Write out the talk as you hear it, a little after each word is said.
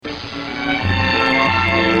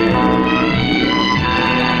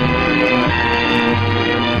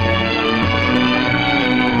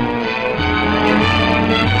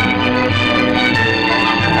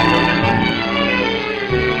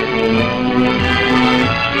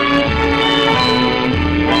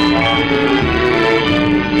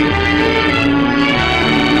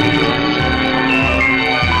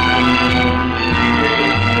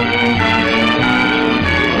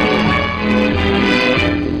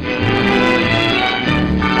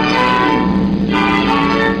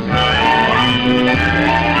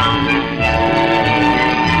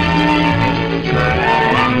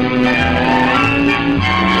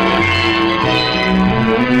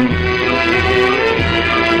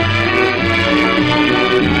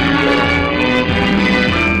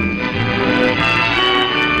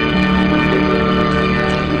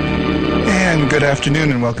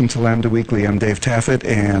afternoon and welcome to Lambda Weekly. I'm Dave Taffet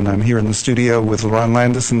and I'm here in the studio with Ron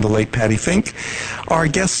Landis and the late Patty Fink. Our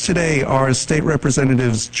guests today are State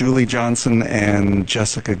Representatives Julie Johnson and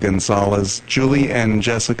Jessica Gonzalez. Julie and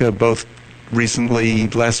Jessica both recently,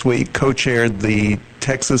 last week, co-chaired the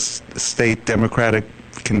Texas State Democratic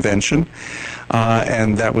Convention,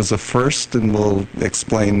 and that was a first, and we'll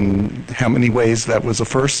explain how many ways that was a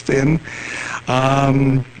first in.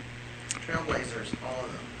 Trailblazers, all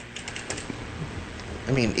of them.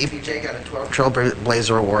 I mean, EPJ got a 12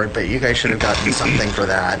 Trailblazer Award, but you guys should have gotten something for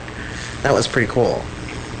that. That was pretty cool.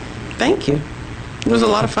 Thank you. It was a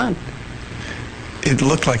lot of fun. It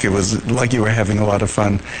looked like it was like you were having a lot of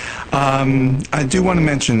fun. I do want to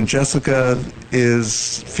mention Jessica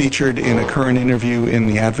is featured in a current interview in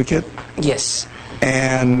The Advocate. Yes,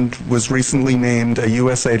 And was recently named a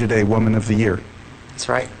USA Today Woman of the Year. that's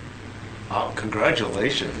right. Oh,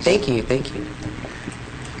 congratulations. Thank you, thank you.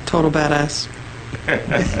 Total badass.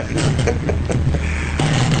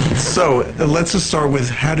 So let's just start with,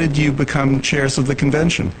 how did you become chairs of the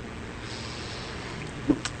convention?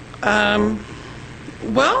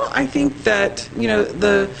 Well, I think that, you know,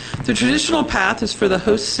 the traditional path is for the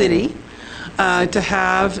host city to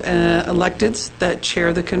have electeds that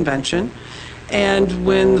chair the convention. And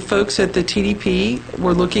when the folks at the TDP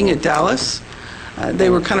were looking at Dallas, they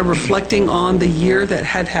were kind of reflecting on the year that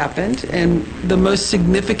had happened. And the most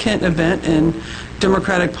significant event in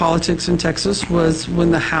Democratic politics in Texas was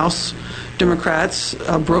when the House Democrats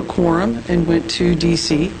broke quorum and went to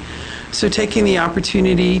D.C. So taking the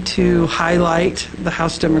opportunity to highlight the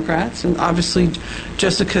House Democrats, and obviously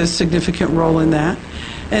Jessica's significant role in that.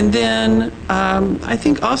 And then I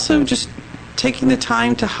think also just taking the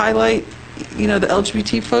time to highlight, you know, the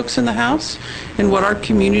LGBT folks in the House and what our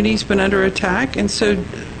community's been under attack. And so,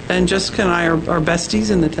 and Jessica and I are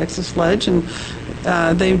besties in the Texas Ledge, and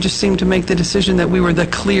they just seemed to make the decision that we were the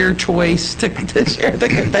clear choice to chair the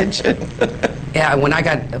convention. Yeah, when I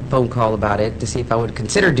got a phone call about it to see if I would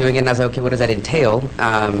consider doing it, and I was like, okay, what does that entail?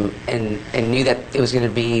 And knew that it was going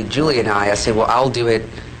to be Julie and I said, well, I'll do it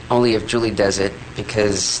only if Julie does it,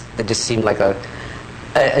 because it just seemed like an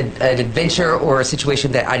adventure or a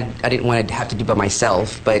situation that I didn't want to have to do by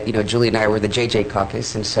myself. But, you know, Julie and I were the JJ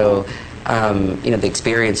caucus, and so, you know, the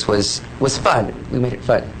experience was fun. We made it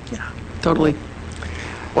fun. Yeah, totally.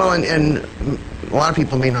 Well, and a lot of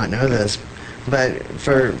people may not know this, but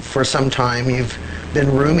for some time you've been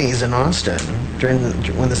roomies in Austin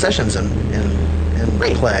when the session's in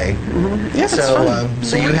play. Mm-hmm. Yeah, so it's fun.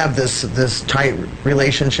 So you have this tight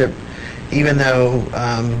relationship, even though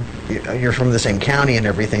you're from the same county and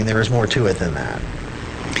everything. There is more to it than that.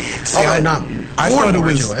 See, I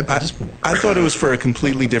thought it was for a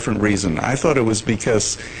completely different reason. I thought it was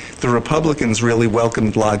because the Republicans really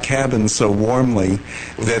welcomed log cabins so warmly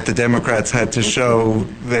that the Democrats had to show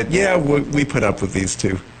that, yeah, we put up with these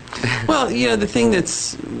two. Well, you know, the thing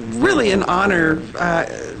that's really an honor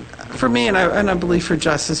for me, and I believe for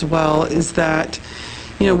Jess as well, is that,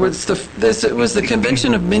 you know, it was the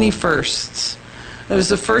convention of many firsts. It was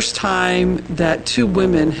the first time that two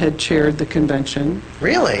women had chaired the convention.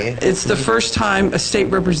 Really? It's the first time a state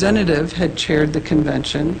representative had chaired the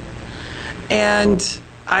convention. And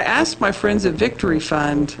I asked my friends at Victory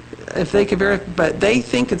Fund if they could verify, but they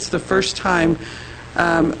think it's the first time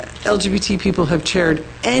LGBT people have chaired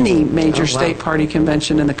any major state party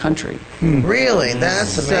convention in the country. Really?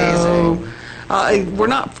 That's amazing. So we're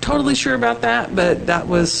not totally sure about that, but that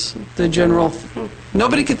was the general.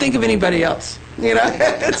 Nobody could think of anybody else. You know,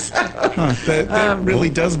 that really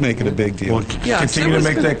does make it a big deal. Well, continue to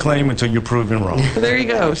make that claim until you're proven wrong. There you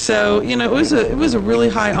go. So, you know, it was a really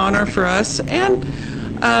high honor for us, and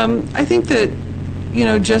I think that, you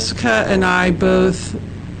know, Jessica and I both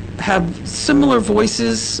have similar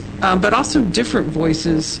voices, but also different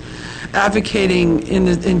voices, advocating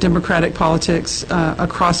in democratic politics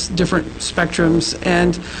across different spectrums,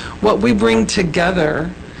 and what we bring together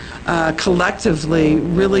collectively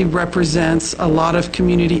really represents a lot of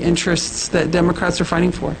community interests that Democrats are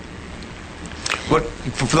fighting for.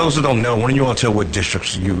 For those who don't know, why don't you all tell what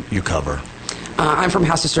districts you cover? I'm from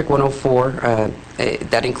House District 104.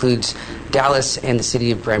 That includes Dallas and the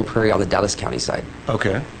city of Grand Prairie on the Dallas County side.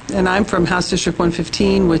 Okay. And I'm from House District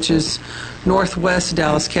 115, which is northwest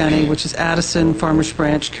Dallas County, which is Addison, Farmers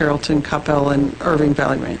Branch, Carrollton, Coppell, and Irving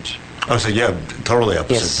Valley Range. Oh, so yeah, totally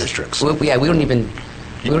opposite Yes. districts. We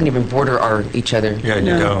don't even border each other. Yeah,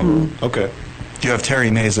 you don't. Okay. You have Terry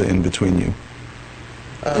Meza in between you.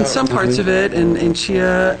 In some parts of it, and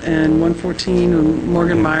Chia and 114 and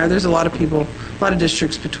Morgan Meyer, there's a lot of people, a lot of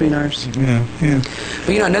districts between ours. Yeah, yeah.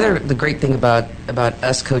 But, you know, the great thing about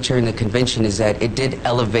us co-chairing the convention is that it did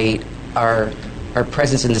elevate our our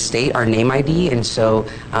presence in the state, our name ID, and so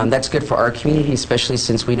that's good for our community, especially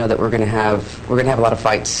since we know that we're going to have a lot of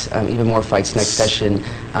fights, even more fights next session,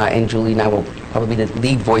 and Julie and I will probably be the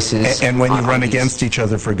lead voices. And when you on run these. against each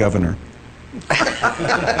other for governor.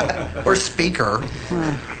 Or speaker.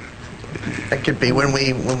 That could be when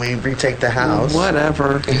we retake the House.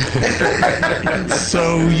 Whatever.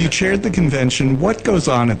 So you chaired the convention. What goes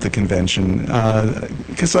on at the convention?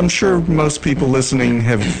 Because I'm sure most people listening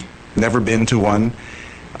have never been to one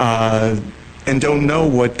and don't know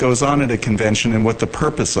what goes on at a convention and what the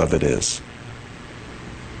purpose of it is.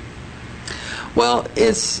 Well,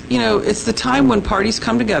 it's the time when parties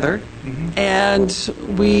come together, and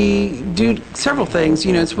we do several things.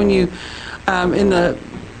 It's when you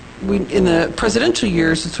in the presidential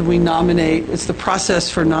years, it's when we nominate. It's the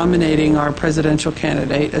process for nominating our presidential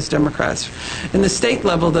candidate as Democrats. In the state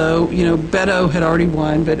level, though, Beto had already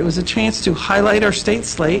won, but it was a chance to highlight our state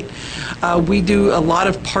slate. We do a lot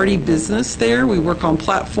of party business there. We work on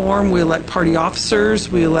platform. We elect party officers.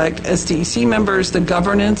 We elect SDEC members, the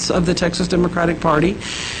governance of the Texas Democratic Party.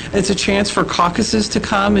 It's a chance for caucuses to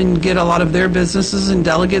come and get a lot of their businesses and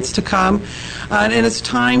delegates to come. And it's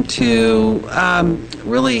time to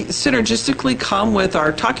really synergistically come with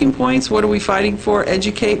our talking points. What are we fighting for?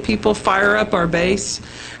 Educate people, fire up our base,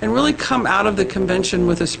 and really come out of the convention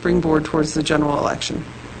with a springboard towards the general election.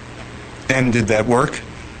 And did that work?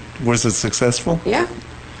 Was it successful? Yeah,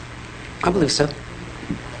 I believe so.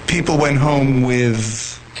 People went home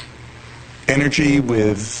with energy,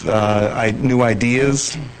 with new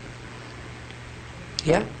ideas.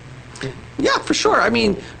 Yeah. Yeah, for sure. I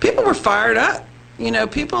mean, people were fired up.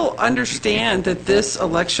 People understand that this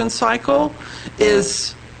election cycle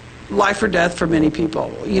is life or death for many people.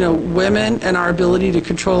 Women and our ability to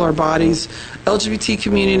control our bodies, LGBT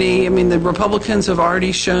community. I mean, the Republicans have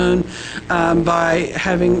already shown by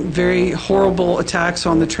having very horrible attacks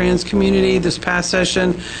on the trans community this past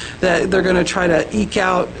session that they're going to try to eke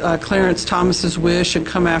out Clarence Thomas's wish and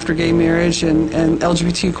come after gay marriage and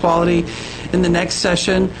LGBT equality in the next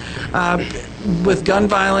session. With gun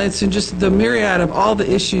violence and just the myriad of all the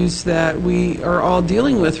issues that we are all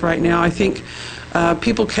dealing with right now, I think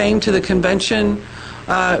people came to the convention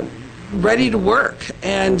ready to work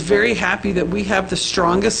and very happy that we have the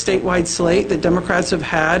strongest statewide slate that Democrats have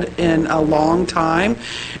had in a long time.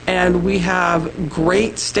 And we have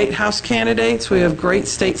great state house candidates. We have great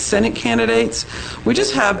state Senate candidates. We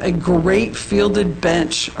just have a great fielded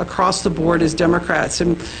bench across the board as Democrats.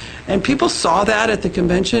 And people saw that at the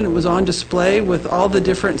convention. It was on display with all the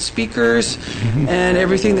different speakers and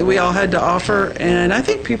everything that we all had to offer. And I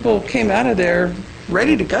think people came out of there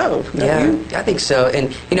ready to go. Yeah, I think so.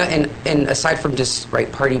 And and aside from just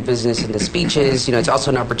party business and the speeches, it's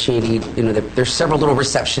also an opportunity. There's several little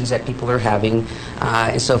receptions that people are having.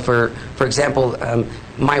 And so, for example,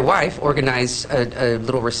 my wife organized a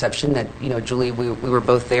little reception that Julie, we were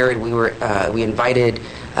both there, and we invited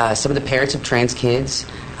some of the parents of trans kids.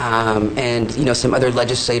 And some other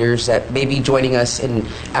legislators that may be joining us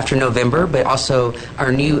after November, but also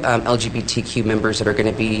our new LGBTQ members that are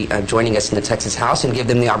going to be joining us in the Texas House, and give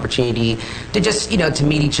them the opportunity to just to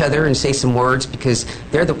meet each other and say some words, because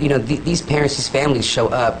they're these parents, these families show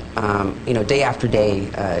up day after day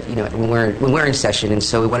when we're in session, and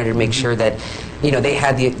so we wanted to make sure that they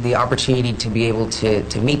had the opportunity to be able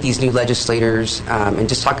to meet these new legislators and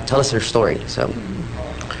just tell us their story. So.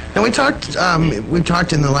 And we talked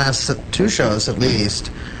in the last two shows at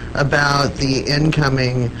least about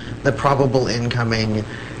the probable incoming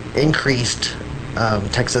increased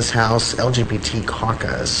Texas House LGBT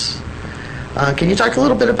caucus. Can you talk a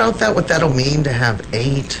little bit about that? What that'll mean to have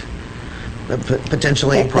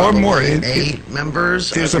potentially or more. 8 members?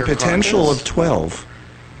 There's a potential of 12.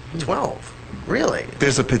 12, really?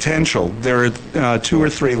 There's a potential. There are 2 or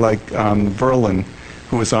 3 like Verlin,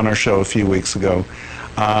 who was on our show a few weeks ago.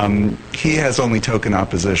 He has only token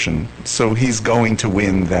opposition, so he's going to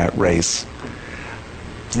win that race.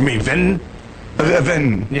 You mean Venton?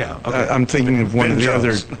 Venton. Yeah, okay. I'm thinking of one Venton of the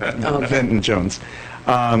Jones. other, Venton Jones.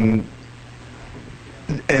 And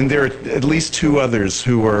there are at least 2 others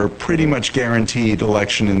who are pretty much guaranteed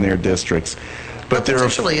election in their districts. But there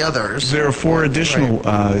potentially others. There are 4 additional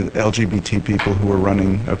LGBT people who are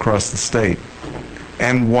running across the state,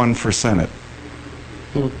 and 1 for Senate.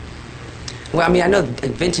 Well, I mean, I know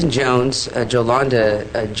Venton Jones, Jolanda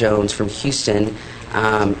Jones from Houston,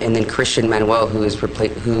 and then Christian Manuel, who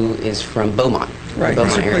is from Beaumont. Right,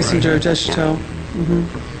 he's replacing Joe Deschanel.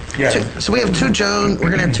 Yeah. So we have 2 Jones. We're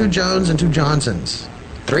going to have 2 Jones and 2 Johnsons.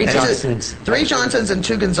 3 Johnsons. 3 Johnsons and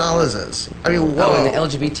 2 Gonzalezes. I mean, whoa. Oh, and the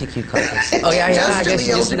LGBTQ caucus. Oh, yeah, I Just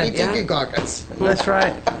guess in the just LGBTQ caucus. That's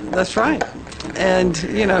right. That's right. And,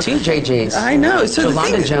 you know. Two JJs. I know. So the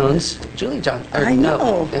Jolanda thing- Jones, Julie Johnson. I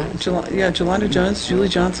know. Yeah. Jolanda Jones, Julie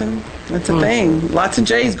Johnson. That's a thing. Lots of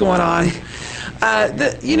J's going on.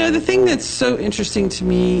 The thing that's so interesting to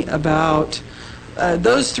me about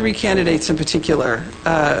those three candidates in particular,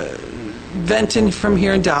 Venton from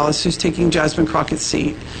here in Dallas, who's taking Jasmine Crockett's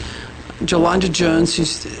seat, Jolanda Jones,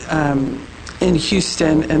 who's in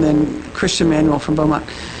Houston, and then Christian Manuel from Beaumont,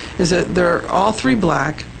 is that they're all three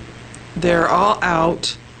black, they're all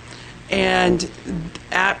out, and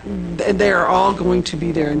they're all going to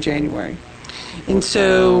be there in January. And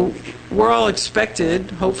so we're all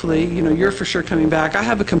expected, hopefully, you're for sure coming back. I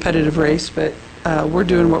have a competitive race, but we're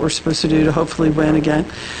doing what we're supposed to do to hopefully win again.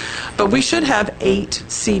 But we should have 8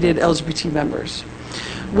 seated LGBT members,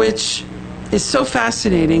 which is so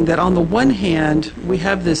fascinating that on the one hand, we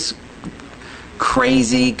have this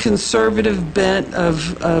crazy conservative bent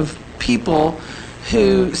of people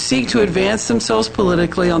who seek to advance themselves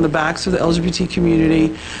politically on the backs of the LGBT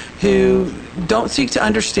community, who don't seek to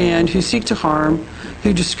understand, who seek to harm,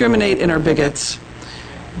 who discriminate and are bigots.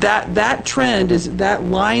 That trend is, that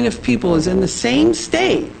line of people is in the same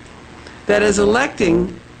state that is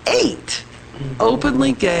electing 8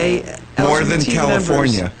 openly gay LGBT More than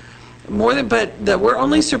California. members. More than, but that we're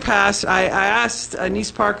only surpassed, I asked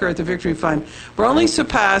Anise Parker at the Victory Fund, we're only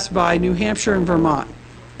surpassed by New Hampshire and Vermont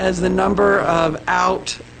as the number of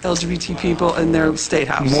out LGBT people in their state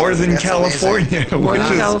house. More than That's California. More than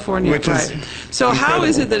which is- California, which is right. So how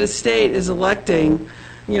is it that a state is electing,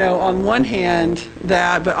 on one hand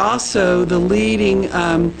that, but also the leading,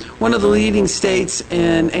 one of the leading states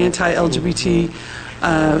in anti-LGBT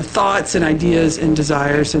thoughts and ideas and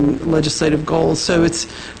desires and legislative goals. So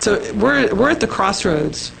we're at the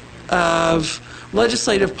crossroads of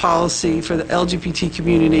legislative policy for the LGBT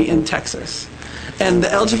community in Texas. And the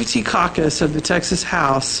LGBT caucus of the Texas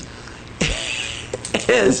House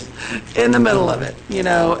is in the middle of it,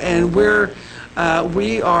 and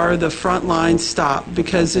we are the frontline stop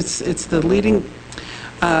because it's the leading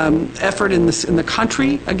effort in the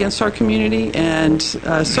country against our community, and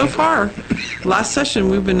so far, last session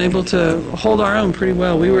we've been able to hold our own pretty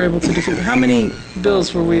well. We were able to defeat. How many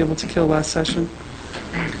bills were we able to kill last session?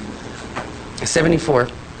 74.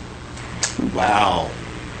 Wow.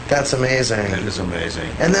 That's amazing. That is amazing.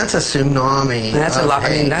 And that's a tsunami. That's a of lot.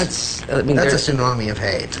 Hate. That's That's a tsunami of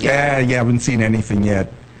hate. Yeah, you haven't seen anything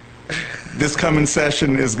yet. This coming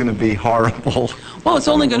session is going to be horrible. Well, it's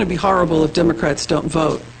only going to be horrible if Democrats don't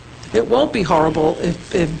vote. It won't be horrible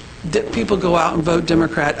if people go out and vote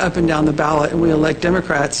Democrat up and down the ballot and we elect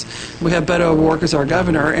Democrats. We have Beto O'Rourke as our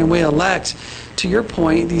governor, and we elect, to your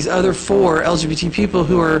point, these other 4 LGBT people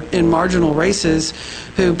who are in marginal races,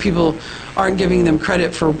 who people aren't giving them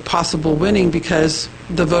credit for possible winning because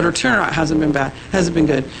the voter turnout hasn't been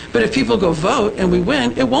good. But if people go vote and we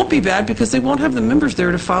win, it won't be bad because they won't have the members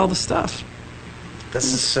there to file the stuff.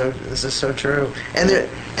 This is so true.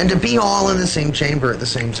 And to be all in the same chamber at the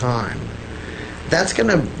same time, that's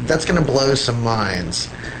gonna blow some minds.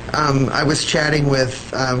 I was chatting with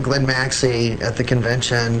Glenn Maxey at the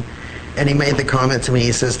convention, and he made the comment to me.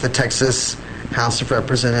 He says the Texas House of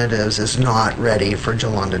Representatives is not ready for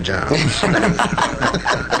Jolanda Jones.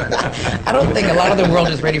 I don't think a lot of the world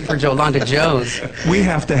is ready for Jolanda Jones. We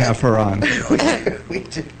have to have her on. We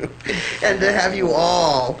do. And to have you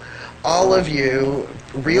all of you,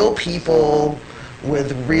 real people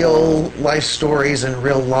with real life stories and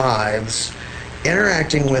real lives,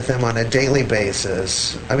 interacting with them on a daily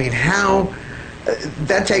basis. I mean,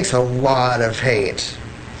 that takes a lot of hate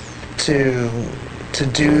to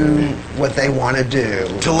do what they want to do.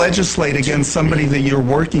 To legislate against somebody that you're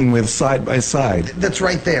working with side by side. That's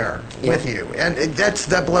right there with you. And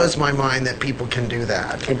that blows my mind that people can do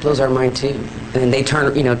that. It blows our mind too. And then they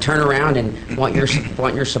turn around and want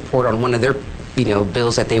your support on one of their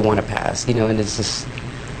bills that they want to pass. And it's just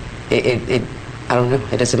I don't know.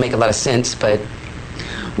 It doesn't make a lot of sense, but.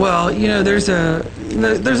 Well, there's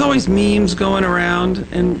always memes going around,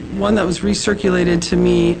 and one that was recirculated to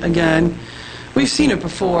me again. We've seen it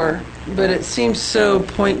before, but it seems so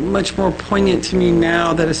much more poignant to me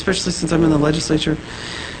now, that especially since I'm in the legislature.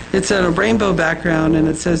 It's a rainbow background, and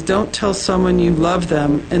it says, "Don't tell someone you love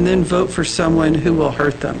them and then vote for someone who will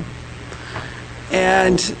hurt them."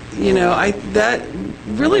 And that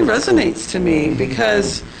really resonates to me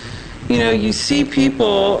because. You see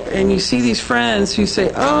people and you see these friends who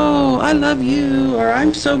say, "Oh, I love you,"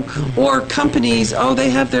 or companies, "Oh, they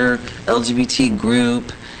have their LGBT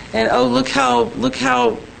group, and oh, look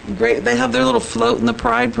how great they have their little float in the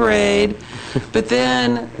Pride Parade," but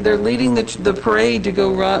then they're leading the parade to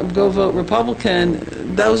go vote Republican.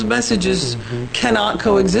 Those messages cannot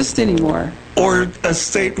coexist anymore. Or a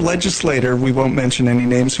state legislator, we won't mention any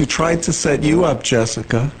names, who tried to set you up,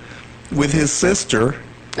 Jessica, with his sister.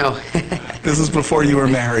 Oh, This is before you were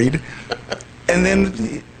married. And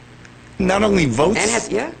then not only votes... and has,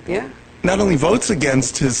 yeah. not only votes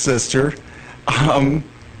against his sister,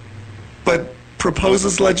 but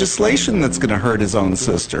proposes legislation that's going to hurt his own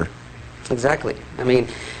sister. Exactly. I mean,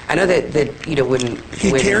 I know that you know, when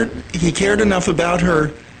He cared enough about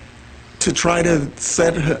her to try to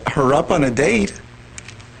set her up on a date.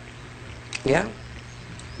 Yeah.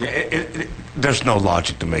 Yeah, there's no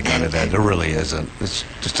logic to make out of that. There really isn't. It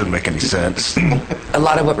just doesn't make any sense. A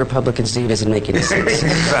lot of what Republicans do doesn't make any sense.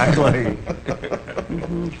 Exactly.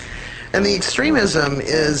 And the extremism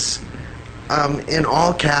is in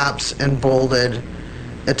all caps and bolded,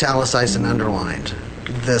 italicized and underlined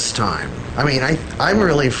this time. I mean, I'm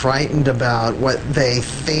really frightened about what they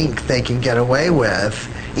think they can get away with,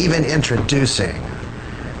 even introducing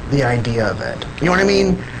the idea of it. You know what I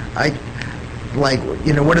mean?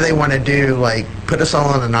 What do they want to do? Like, put us all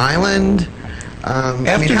on an island?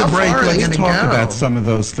 After how the break, far are they let's gonna talk go? about some of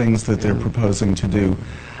those things that they're proposing to do.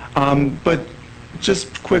 But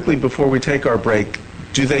just quickly before we take our break,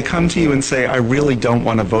 do they come to you and say, I really don't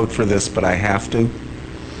want to vote for this, but I have to?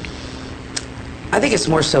 I think it's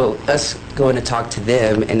more so us going to talk to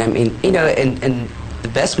them, and I mean, you know, and the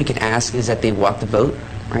best we can ask is that they walk the vote,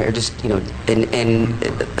 right? Or just, you know, and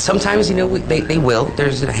sometimes, you know, they will.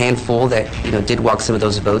 There's a handful that, you know, did walk some of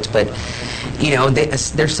those votes, but, you know,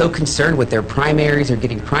 they're so concerned with their primaries or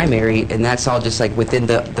getting primary, and that's all just like within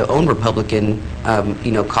the own Republican,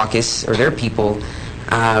 you know, caucus or their people.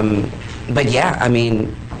 But yeah, I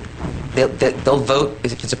mean, they'll vote.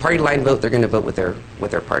 If it's a party line vote, they're going to vote with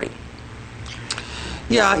their party.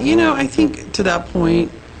 Yeah, you know, I think to that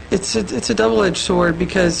point, it's a double-edged sword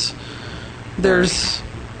because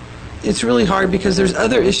it's really hard because there's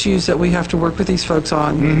other issues that we have to work with these folks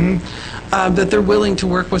on that they're willing to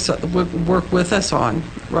work with us on,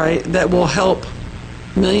 right? That will help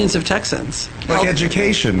millions of Texans. Like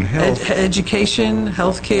education, health. Education,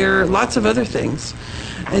 healthcare, lots of other things.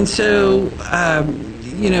 And so,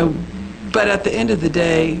 you know, but at the end of the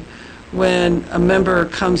day, when a member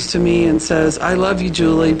comes to me and says, I love you,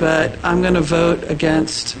 Julie, but I'm going to vote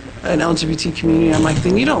against an LGBT community, I'm like,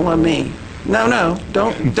 then you don't love me. No,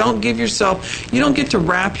 don't give yourself, you don't get to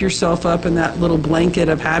wrap yourself up in that little blanket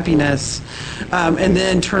of happiness and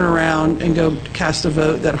then turn around and go cast a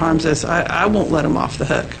vote that harms us. I won't let them off the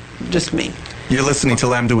hook, just me. You're listening to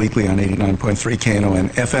Lambda Weekly on 89.3 KNON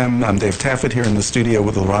FM. I'm Dave Taffet here in the studio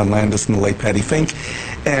with LaRon Landis and the late Patty Fink.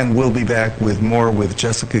 And we'll be back with more with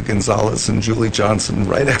Jessica Gonzalez and Julie Johnson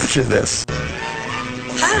right after this.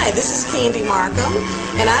 Hi, this is Candy Markham,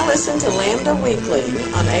 and I listen to Lambda Weekly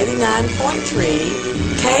on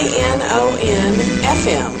 89.3 KNON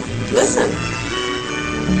FM. Listen.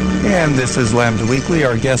 And this is Lambda Weekly.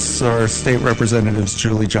 Our guests are State Representatives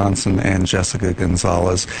Julie Johnson and Jessica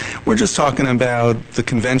Gonzalez. We're just talking about the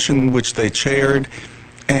convention which they chaired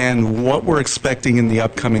and what we're expecting in the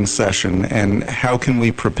upcoming session and how can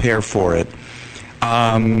we prepare for it.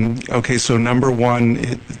 Okay, so number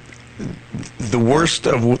one, the worst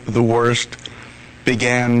of the worst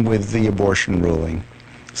began with the abortion ruling.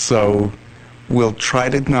 So we'll try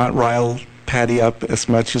to not rile Patty up as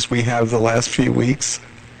much as we have the last few weeks.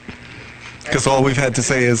 Because all we've had to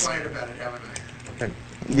say is,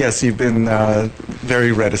 yes, you've been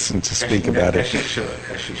very reticent to speak about it.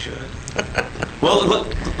 As she should. Well,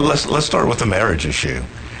 let's start with the marriage issue.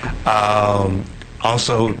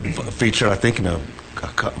 Also featured, I think,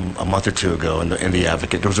 a month or two ago in the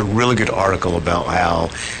Advocate, there was a really good article about how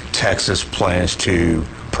Texas plans to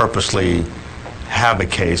purposely have a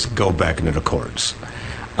case go back into the courts.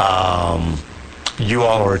 You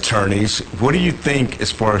all are attorneys. What do you think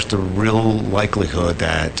as far as the real likelihood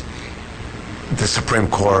that the Supreme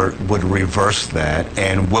Court would reverse that,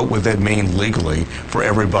 and what would that mean legally for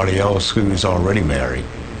everybody else who's already married?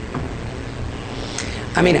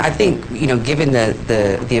 I mean, I think, you know, given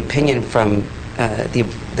the opinion from the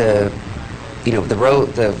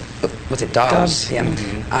what's it, Dobbs? Yeah.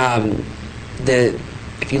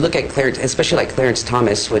 If you look at Clarence, especially like Clarence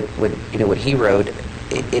Thomas, what he wrote,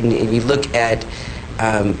 and you look at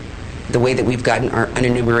the way that we've gotten our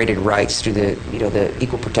unenumerated rights through the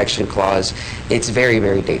Equal Protection Clause, it's very,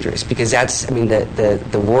 very dangerous because that's, I mean,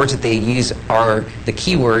 the words that they use are the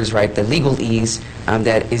key words, right? The legalese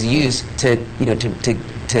that is used to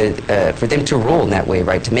for them to rule in that way,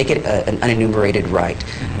 right? To make it an unenumerated right.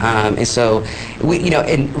 And so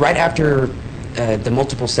and right after the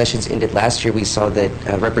multiple sessions ended last year, we saw that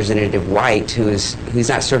Representative White, who's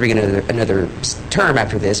not serving another term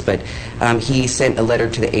after this, but he sent a letter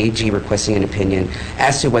to the AG requesting an opinion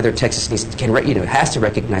as to whether Texas has to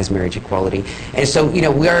recognize marriage equality. And so, we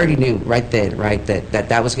already knew right then, right,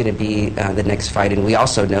 that was going to be the next fight. And we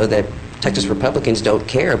also know that Texas Republicans don't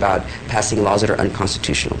care about passing laws that are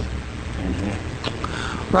unconstitutional.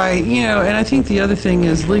 Right, and I think the other thing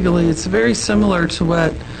is legally, it's very similar to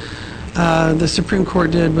what the Supreme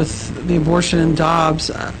Court did with the abortion in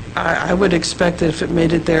Dobbs. I would expect that if it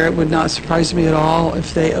made it there, it would not surprise me at all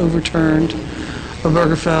if they overturned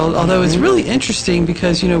Obergefell. Although it's really interesting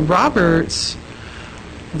because, Roberts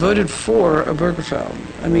voted for Obergefell.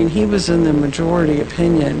 I mean, he was in the majority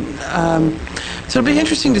opinion. So it'll be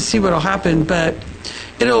interesting to see what will happen, but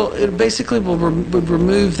it basically would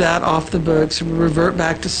remove that off the books, revert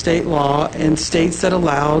back to state law, and states that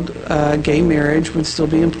allowed gay marriage would still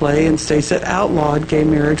be in play, and states that outlawed gay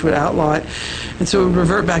marriage would outlaw it. And so it would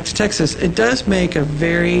revert back to Texas. It does make a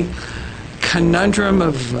very conundrum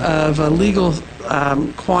of a legal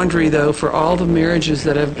quandary, though, for all the marriages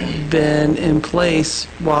that have been in place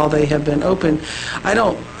while they have been open.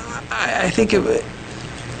 I think it would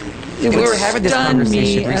stun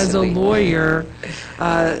me as a lawyer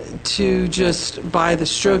to just, by the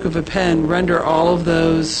stroke of a pen, render all of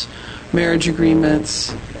those marriage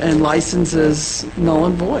agreements and licenses null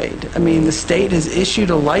and void. I mean, the state has issued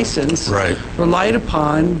a license relied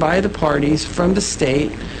upon by the parties from the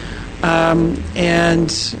state, and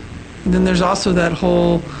then there's also that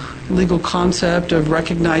whole legal concept of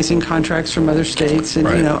recognizing contracts from other states,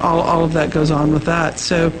 and all of that goes on with that.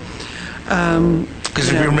 So. Because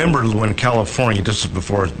if you remember when California, this was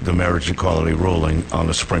before the marriage equality ruling on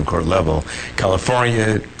the Supreme Court level,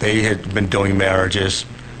 California, they had been doing marriages,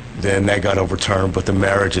 then that got overturned, but the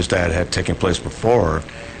marriages that had taken place before,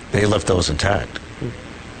 they left those intact.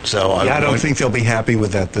 So I don't think they'll be happy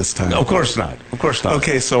with that this time. No, of course not. Of course not.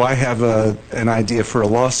 Okay, so I have an idea for a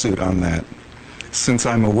lawsuit on that. Since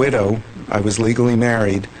I'm a widow, I was legally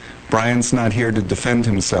married, Brian's not here to defend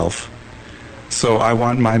himself, so I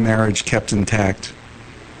want my marriage kept intact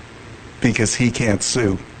because he can't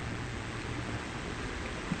sue.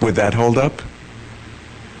 Would that hold up?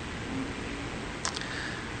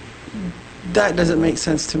 That doesn't make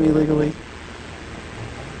sense to me legally.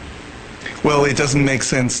 Well, it doesn't make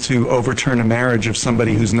sense to overturn a marriage of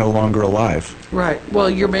somebody who's no longer alive. Right. Well,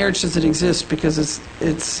 your marriage doesn't exist because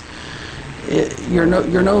you're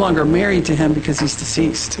no longer married to him because he's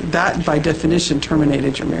deceased. That, by definition,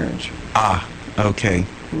 terminated your marriage. Ah, okay.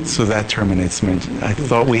 So that terminates me. I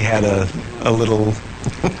thought we had a little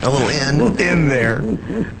in there.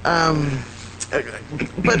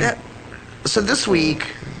 So this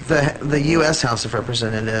week, the U.S. House of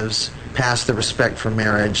Representatives passed the Respect for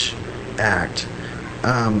Marriage Act,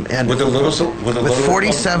 and with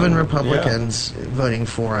 47 Republicans voting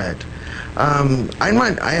for it.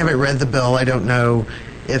 I haven't read the bill. I don't know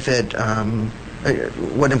if it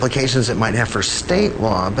what implications it might have for state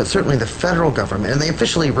law, but certainly the federal government, and they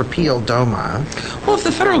officially repealed DOMA. Well, if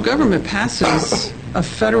the federal government passes a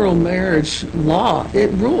federal marriage law,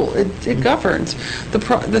 it governs.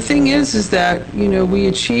 The thing is that, we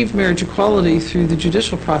achieve marriage equality through the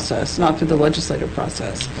judicial process, not through the legislative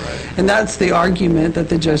process. Right. And that's the argument that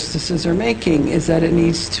the justices are making, is that it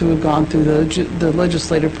needs to have gone through the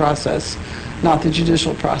legislative process, not the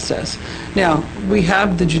judicial process. Now, we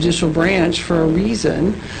have the judicial branch for a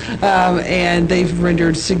reason, and they've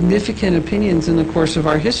rendered significant opinions in the course of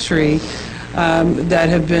our history that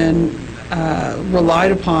have been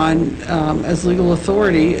relied upon as legal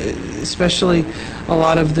authority, especially a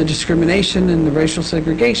lot of the discrimination and the racial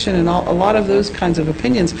segregation and a lot of those kinds of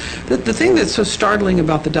opinions. The thing that's so startling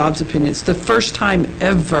about the Dobbs opinion, it's the first time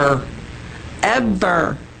ever,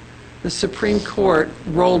 the Supreme Court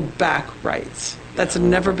rolled back rights. That's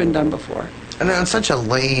never been done before. And it's such a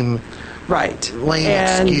lame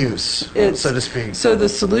excuse, so to speak. So the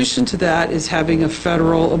solution to that is having a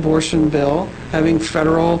federal abortion bill, having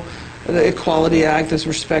the Equality Act, this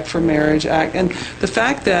Respect for Marriage Act, and the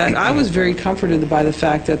fact that I was very comforted by the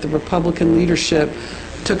fact that the Republican leadership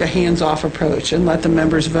took a hands-off approach and let the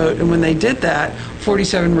members vote. And when they did that,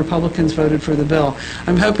 47 Republicans voted for the bill.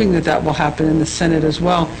 I'm hoping that will happen in the Senate as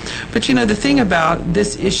well. But the thing about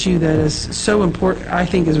this issue that is so important, I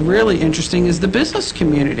think is really interesting, is the business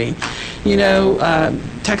community.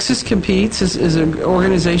 Texas Competes is an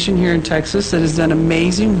organization here in Texas that has done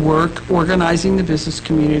amazing work organizing the business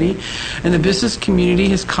community. And the business community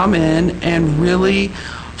has come in and really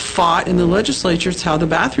fought in the legislatures how the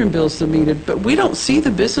bathroom bills are needed. But we don't see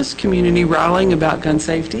the business community rallying about gun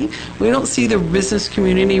safety. We don't see the business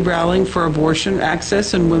community rallying for abortion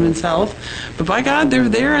access and women's health. But by God, they're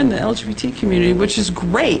there in the LGBT community, which is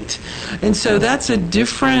great. And so that's a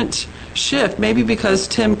different shift, maybe because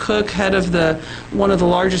Tim Cook, head of one of the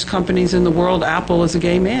largest companies in the world, Apple, is a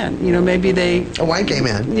gay man. Maybe a white gay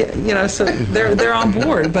man. Yeah, so they're on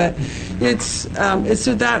board. But it's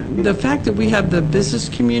so that the fact that we have the business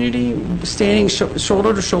community standing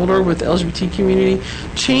shoulder to shoulder with the LGBT community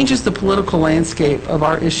changes the political landscape of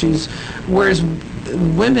our issues, whereas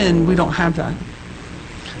women, we don't have that.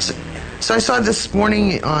 So I saw this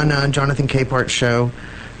morning on Jonathan Capehart's show,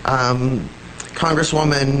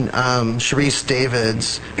 Congresswoman Sharice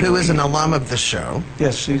Davids, who is an alum of the show.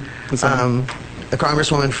 Yes, she was a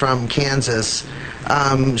congresswoman from Kansas.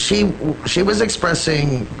 She was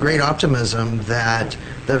expressing great optimism that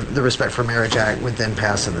the Respect for Marriage Act would then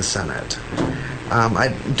pass in the Senate.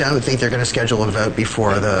 I don't think they're going to schedule a vote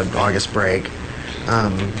before the August break.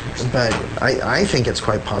 But I think it's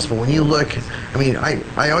quite possible. When you look,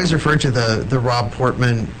 I always refer to the Rob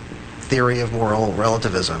Portman theory of moral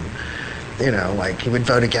relativism. Like he would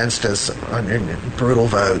vote against us in brutal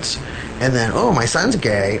votes, and then, oh, my son's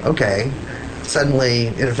gay, okay. Suddenly,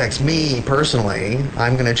 it affects me personally.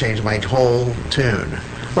 I'm going to change my whole tune.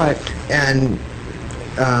 Right. And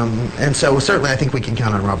so certainly I think we can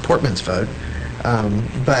count on Rob Portman's vote.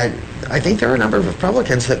 But I think there are a number of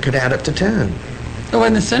Republicans that could add up to 10. Oh,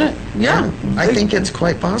 in the Senate? Yeah. I think it's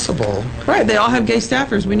quite possible. Right. They all have gay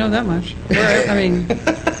staffers. We know that much.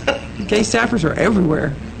 Gay staffers are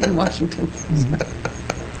everywhere in Washington.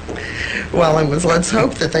 Well, let's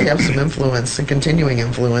hope that they have some influence and continuing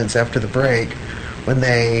influence after the break when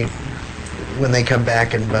they come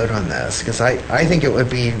back and vote on this. Because I think it would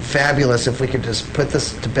be fabulous if we could just put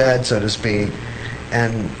this to bed, so to speak,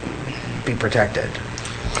 and be protected.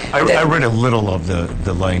 I read a little of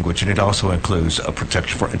the language, and it also includes a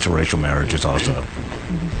protection for interracial marriages also.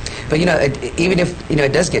 But even if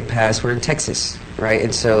it does get passed, we're in Texas, right?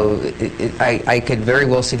 And so I could very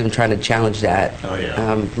well see them trying to challenge that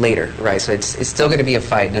later, right? So it's still going to be a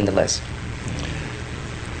fight nonetheless.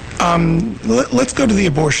 Let's go to the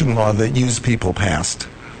abortion law that Used People passed.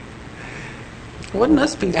 Wasn't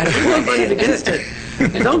us people. We voted against it.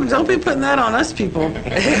 Don't be putting that on us people.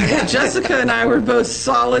 Jessica and I were both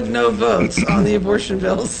solid no votes on the abortion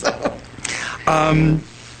bill. So.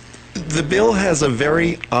 The bill has a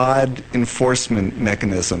very odd enforcement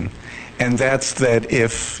mechanism, and that's that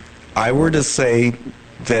if I were to say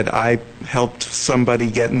that I helped somebody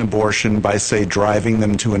get an abortion by, say, driving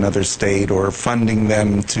them to another state or funding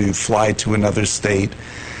them to fly to another state,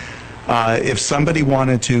 if somebody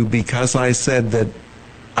wanted to, because I said that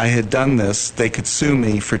I had done this, they could sue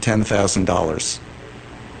me for $10,000.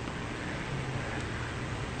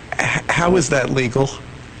 How is that legal?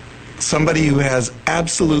 Somebody who has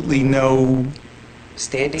absolutely no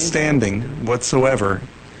standing whatsoever.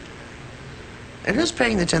 And who's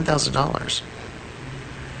paying the $10,000?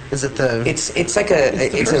 Is it the? It's like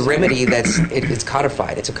it's a remedy it's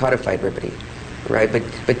codified. It's a codified remedy, right?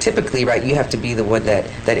 But typically, right, you have to be the one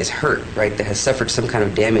that is hurt, right? That has suffered some kind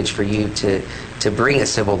of damage for you to bring a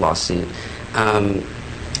civil lawsuit.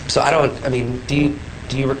 So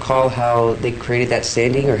do you recall how they created that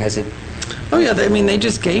standing, or has it? Oh yeah, they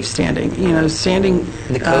just gave standing. Standing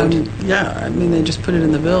in the code. They just put it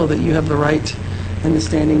in the bill that you have the right and the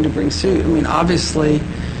standing to bring suit. Obviously,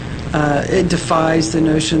 it defies the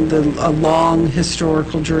notion, a long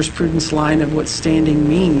historical jurisprudence line of what standing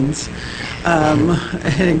means, and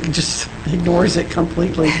it just ignores it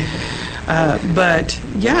completely. But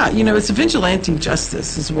yeah, it's a vigilante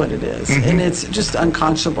justice is what it is, and it's just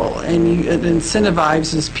unconscionable, and it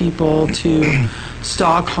incentivizes people to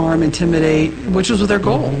stalk, harm, intimidate, which was their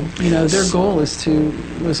goal. Their goal is to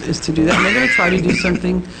do that, and they're going to try to do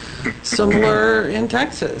something similar in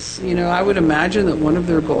Texas. I would imagine that one of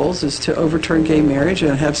their goals is to overturn gay marriage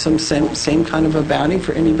and have some same kind of a bounty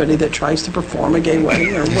for anybody that tries to perform a gay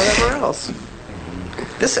wedding or whatever else.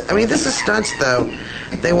 This is nuts, though.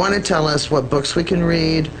 They want to tell us what books we can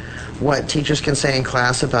read, what teachers can say in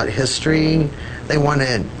class about history. They want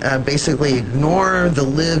to basically ignore the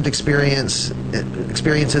lived experiences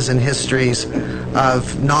and histories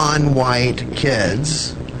of non-white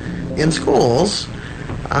kids in schools,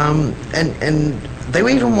 and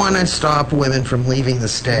they even want to stop women from leaving the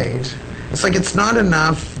state. It's like it's not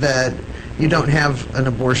enough that you don't have an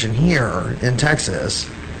abortion here in Texas,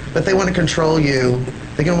 but they want to control you.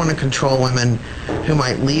 They're going to want to control women who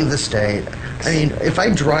might leave the state. If I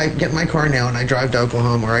get in my car now and I drive to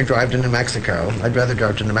Oklahoma or I drive to New Mexico, I'd rather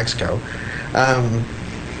drive to New Mexico.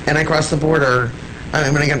 and I cross the border,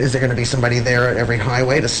 is there going to be somebody there at every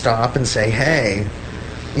highway to stop and say, hey,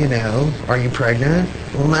 are you pregnant?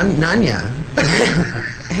 Well, none yet.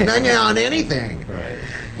 None yet on anything. Right.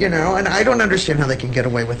 And I don't understand how they can get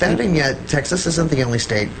away with that, and yet Texas isn't the only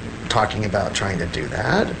state talking about trying to do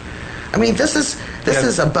that. I mean, this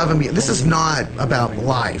is above and beyond. This is not about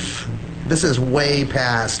life. This is way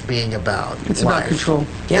past being about It's life. about control.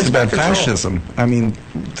 Yeah, It's about control. fascism. I mean,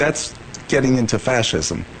 that's getting into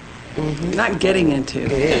fascism. Not getting into.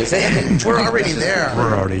 It is. We're already there.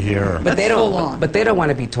 We're already here. But they That's don't. full on. But they don't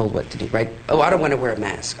want to be told what to do, right? Oh, I don't want to wear a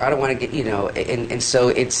mask. I don't want to get, and so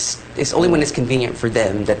it's only when it's convenient for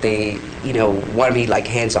them that they, want to be like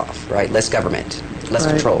hands off, right? Less government, less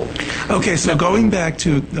Right. control. Okay, so going back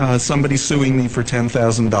to somebody suing me for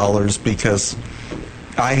 $10,000 because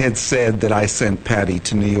I had said that I sent Patty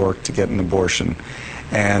to New York to get an abortion.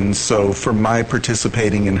 And so for my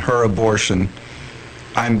participating in her abortion,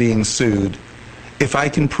 I'm being sued. If I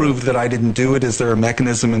can prove that I didn't do it, is there a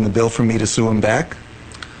mechanism in the bill for me to sue him back?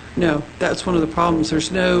 No, that's one of the problems.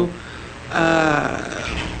 There's no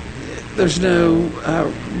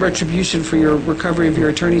retribution for your recovery of your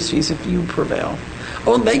attorney's fees if you prevail.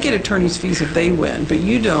 Oh, they get attorney's fees if they win, but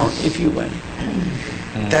you don't if you win.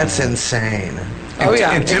 That's insane. Oh,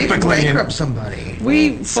 yeah. And And you can typically, bankrupt somebody.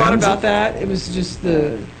 We thought Sounds- about that. It was just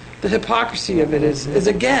the hypocrisy of it is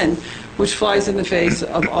again, which flies in the face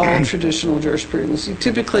of all traditional jurisprudence.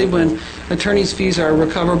 Typically, when attorney's fees are a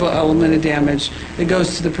recoverable element of damage, it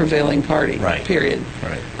goes to the prevailing party. Right. Period.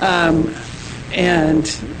 right.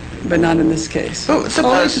 But not in this case. Well, Only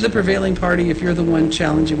suppose- to the prevailing party if you're the one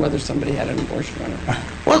challenging whether somebody had an abortion or not.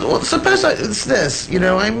 Well, suppose it's this.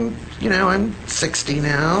 I'm 60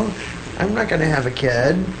 now. I'm not going to have a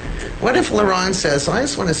kid. What if LaRon says, I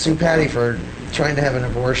just want to sue Patty for trying to have an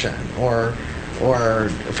abortion or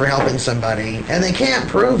for helping somebody, and they can't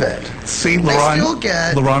prove it? See, They still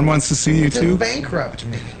get LaRon wants to sue you to too? bankrupt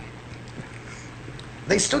me.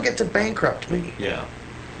 They still get to bankrupt me, Yeah.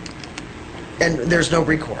 and there's no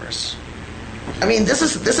recourse. I mean, this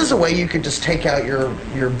is a way you could just take out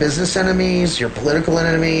your business enemies, your political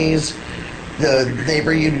enemies, the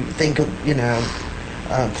neighbor you think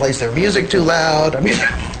plays their music too loud. I mean,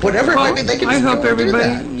 whatever. I mean, they can I just hope go and do everybody.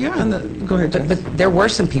 that. Yeah. Go ahead. Jess. But there were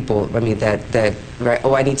some people, that right,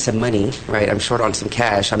 oh, I need some money, right? I'm short on some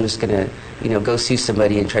cash. I'm just gonna, go sue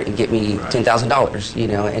somebody and try to get me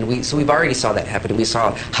 $10,000, and we've already saw that happen. We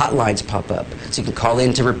saw hotlines pop up, so you can call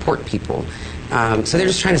in to report people. So they're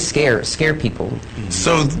just trying to scare people.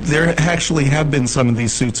 So there actually have been some of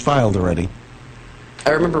these suits filed already. I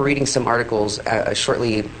remember reading some articles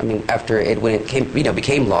shortly, after when it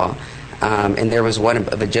became law, and there was one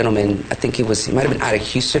of a gentleman, I think he might have been out of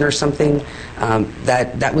Houston or something,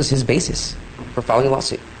 that was his basis for filing a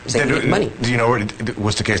lawsuit, saying he needed money. Do you know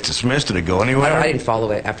was the case dismissed? Did it go anywhere? I didn't follow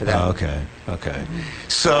it after that. Oh, okay.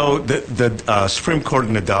 So the Supreme Court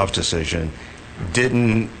in the Dobbs decision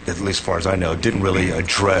didn't, at least as far as I know, didn't really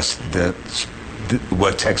address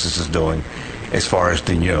what Texas is doing as far as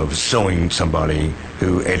suing somebody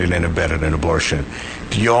who aided and abetted an abortion.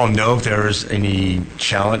 Do you all know if there is any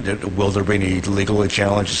challenge? Will there be any legally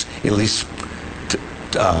challenges, at least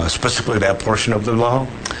specifically that portion of the law?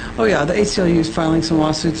 Oh yeah, the ACLU is filing some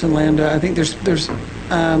lawsuits in Lambda. I think there's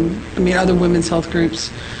other women's health groups.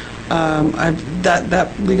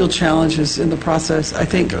 That legal challenge is in the process. I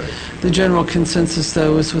think Good. the general consensus,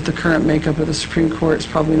 though, is with the current makeup of the Supreme Court, it's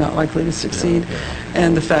probably not likely to succeed,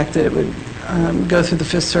 and the fact that it would go through the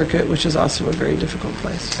Fifth Circuit, which is also a very difficult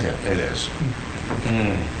place. Yeah, it is.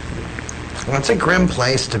 Well, it's a grim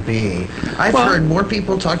place to be. I've Well- heard more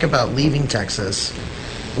people talk about leaving Texas.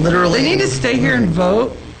 Literally. They need to stay here and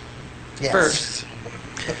vote Yes. first.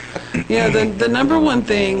 The number one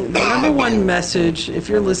thing, the number one message, if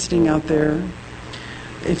you're listening out there,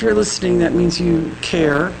 if you're listening, that means you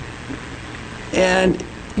care. And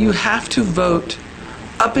you have to vote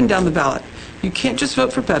up and down the ballot. You can't just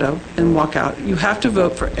vote for Beto and walk out. You have to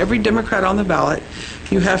vote for every Democrat on the ballot.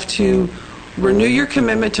 You have to renew your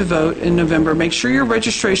commitment to vote in November. Make sure your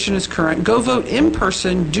registration is current. Go vote in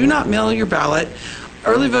person. Do not mail your ballot.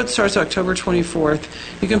 Early vote starts October 24th.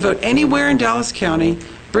 You can vote anywhere in Dallas County.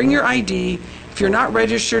 Bring your ID. If you're not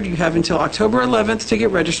registered, you have until October 11th to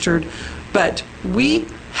get registered. But we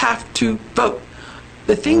have to vote.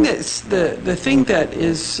 The thing that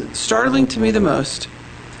is startling to me the most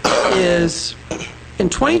is in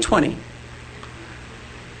 2020,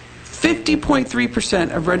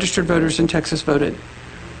 50.3% of registered voters in Texas voted.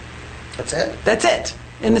 That's it. That's it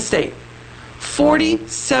in the state.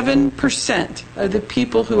 47% of the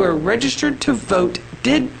people who are registered to vote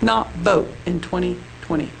did not vote in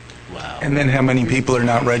 2020. And then how many people are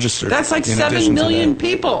not registered? That's like in 7 addition to million that?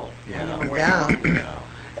 people. Yeah.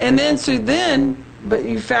 And then, but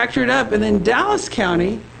you factor it up, and then Dallas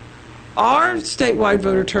County, our our countywide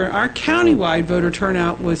voter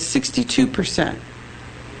turnout was 62%.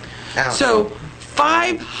 Ouch. So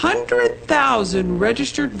 500,000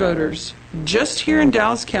 registered voters just here in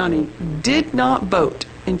Dallas County did not vote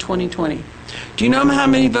in 2020. Do you know how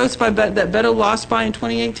many votes that Beto lost by in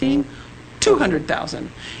 2018?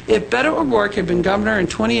 200,000. If Beto O'Rourke had been governor in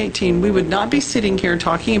 2018, we would not be sitting here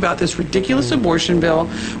talking about this ridiculous abortion bill.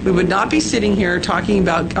 We would not be sitting here talking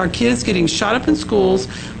about our kids getting shot up in schools.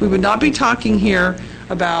 We would not be talking here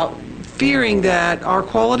about fearing that our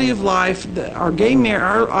quality of life, our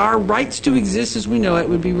our rights to exist as we know it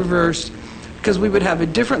would be reversed, because we would have a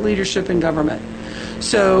different leadership in government.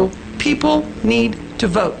 So people need to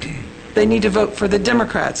vote. They need to vote for the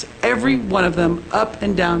Democrats, every one of them, up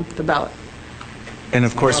and down the ballot. And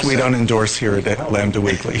of course, we don't endorse here at Lambda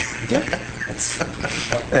Weekly.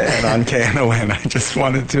 And on KNON, I just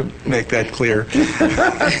wanted to make that clear.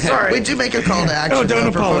 Sorry. We do make a call to action. No, don't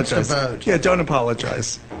though, for folks to apologize. vote. Yeah, don't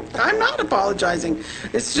apologize. I'm not apologizing.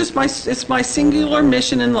 It's just my singular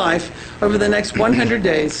mission in life over the next 100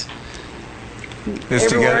 days. Is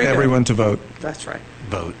to Everywhere I get go. everyone to vote. That's right.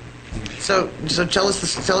 Vote. So tell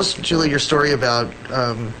us, Julie, your story about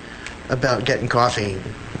getting coffee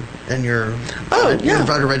and your yeah.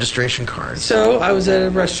 voter registration card. So I was at a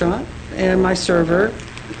restaurant, and my server,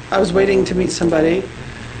 I was waiting to meet somebody.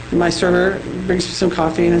 And my server brings me some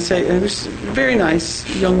coffee, and it was a very nice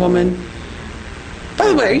young woman. By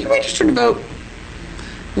the way, are you registered to vote?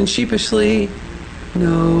 And sheepishly,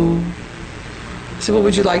 no. I said, well,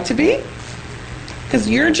 would you like to be? Because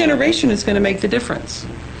your generation is going to make the difference.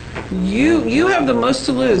 You have the most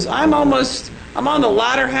to lose. I'm on the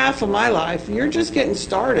latter half of my life. You're just getting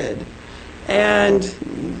started. And,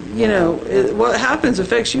 what happens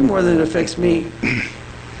affects you more than it affects me.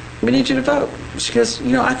 We need you to vote. She goes,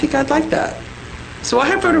 I think I'd like that. So I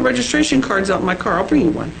have voter registration cards out in my car. I'll bring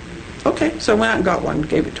you one. Okay. So I went out and got one,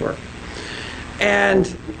 gave it to her.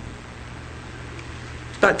 And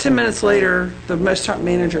about 10 minutes later, the restaurant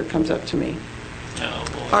manager comes up to me.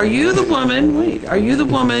 Are you the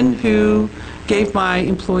woman who gave my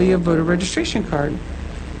employee a voter registration card?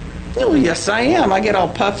 Oh, yes, I am. I get all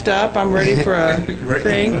puffed up. I'm ready for a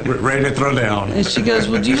thing. Ready to throw down. And she goes,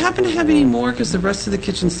 well, do you happen to have any more? Because the rest of the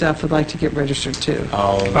kitchen staff would like to get registered too.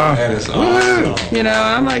 Oh, that is awesome. And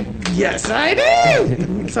I'm like, yes, I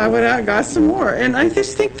do. So I went out and got some more. And I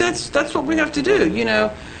just think that's what we have to do.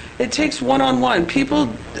 It takes one-on-one. People,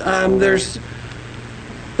 there's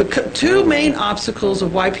the two main obstacles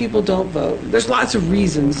of why people don't vote. There's lots of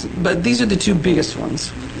reasons, but these are the two biggest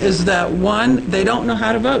ones. Is that one, they don't know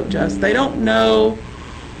how to vote, Jess. They don't know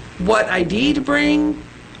what ID to bring.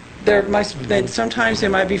 Sometimes they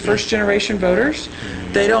might be first-generation voters.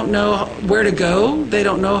 They don't know where to go. They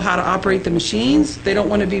don't know how to operate the machines. They don't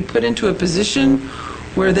want to be put into a position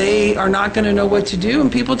where they are not going to know what to do,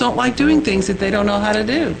 and people don't like doing things that they don't know how to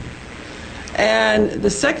do. And the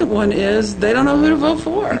second one is they don't know who to vote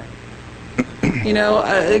for.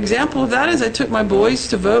 An example of that is I took my boys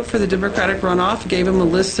to vote for the Democratic runoff, gave them a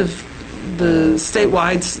list of the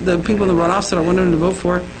people in the runoffs that I wanted them to vote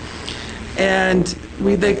for. And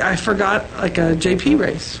I forgot a JP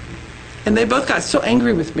race. And they both got so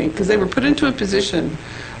angry with me because they were put into a position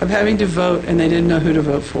of having to vote and they didn't know who to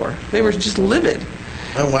vote for. They were just livid.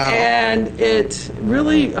 Oh, wow. And it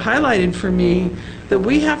really highlighted for me that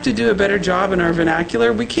we have to do a better job in our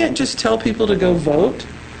vernacular. We can't just tell people to go vote,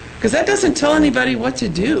 because that doesn't tell anybody what to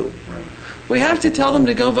do. We have to tell them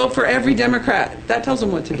to go vote for every Democrat. That tells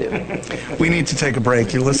them what to do. We need to take a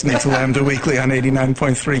break. You're listening to Lambda Weekly on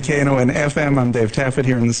 89.3 KNON FM. I'm Dave Taffet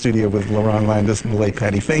here in the studio with LaRon Landis and the late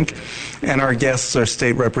Patty Fink. And our guests are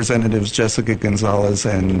State Representatives Jessica Gonzalez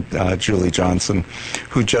and Julie Johnson,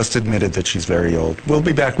 who just admitted that she's very old. We'll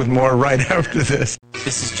be back with more right after this.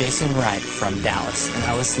 This is Jason Wright from Dallas, and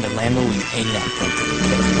I listen to Lambda Week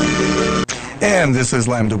 89.3. And this is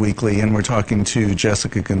Lambda Weekly, and we're talking to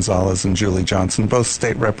Jessica Gonzalez and Julie Johnson, both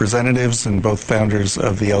state representatives and both founders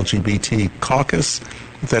of the LGBT caucus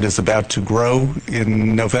that is about to grow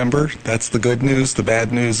in November. That's the good news. The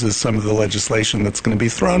bad news is some of the legislation that's going to be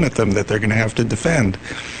thrown at them that they're going to have to defend.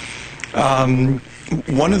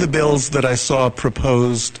 One of the bills that I saw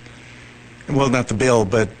proposed, well, not the bill,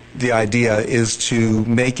 but the idea is to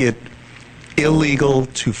make it illegal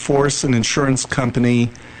to force an insurance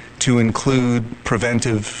company to include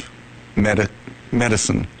preventive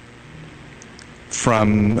medicine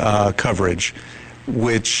from coverage,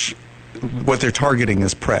 which what they're targeting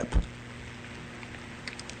is PrEP.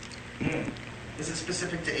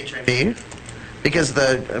 specific to HIV? Because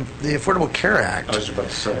the Affordable Care Act I was about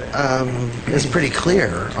to say. is pretty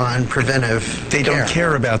clear on preventive They don't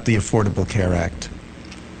care about the Affordable Care Act.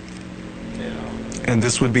 And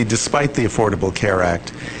this would be despite the Affordable Care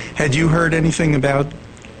Act. Had you heard anything about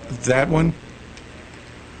that one?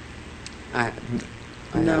 I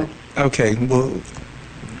No. Okay, well,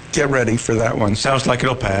 get ready for that one. Sounds like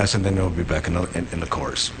it'll pass, and then it'll be back in the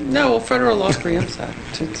courts. No, well, federal law preempts that,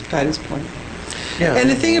 to Patty's point. Yeah. And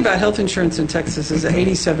the thing about health insurance in Texas is that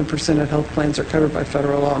 87% of health plans are covered by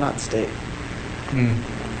federal law, not state.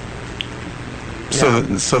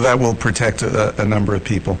 So that will protect a number of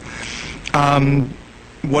people.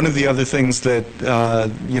 One of the other things that,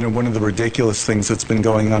 one of the ridiculous things that's been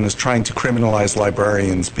going on is trying to criminalize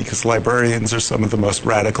librarians, because librarians are some of the most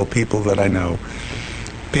radical people that I know.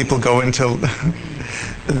 People go into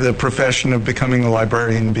the profession of becoming a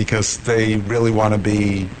librarian because they really want to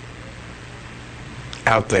be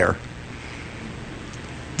out there.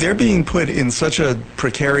 They're being put in such a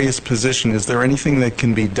precarious position. Is there anything that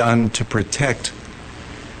can be done to protect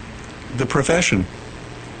the profession?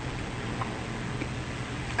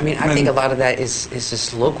 I mean, I think a lot of that is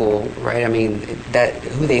just local, right? I mean, that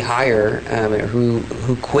who they hire, or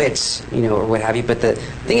who quits, or what have you. But the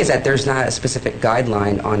thing is that there's not a specific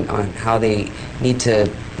guideline on how they need to,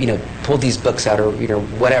 pull these books out or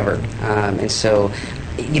whatever. And so,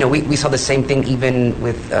 we saw the same thing even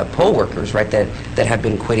with poll workers, right? That have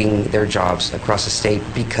been quitting their jobs across the state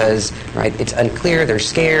because, right, it's unclear, they're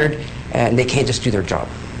scared, and they can't just do their job.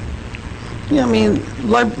 Yeah, I mean,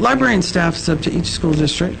 librarian staff is up to each school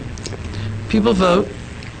district. People vote.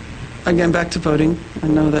 Again, back to voting. I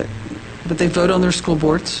know that, but they vote on their school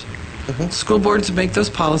boards. School boards make those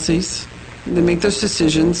policies. They make those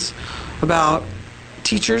decisions about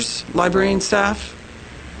teachers, librarian staff,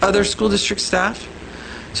 other school district staff.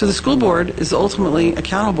 So the school board is ultimately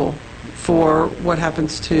accountable for what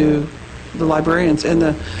happens to the librarians and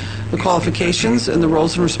the qualifications and the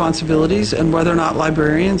roles and responsibilities, and whether or not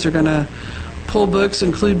librarians are going to pull books,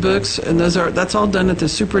 include books, and that's all done at the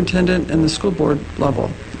superintendent and the school board level.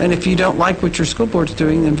 And if you don't like what your school board's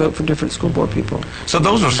doing, then vote for different school board people. So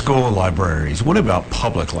those are school libraries. What about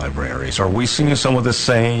public libraries? Are we seeing some of the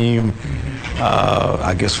same,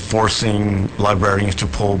 forcing librarians to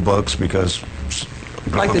pull books because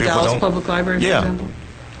Like the people Dallas don't? Public Library, for Yeah. example?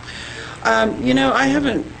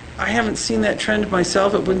 I haven't seen that trend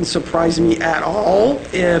myself. It wouldn't surprise me at all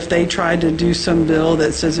if they tried to do some bill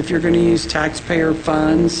that says if you're going to use taxpayer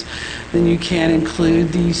funds, then you can't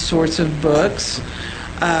include these sorts of books.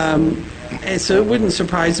 And so it wouldn't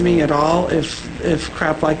surprise me at all if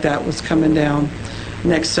crap like that was coming down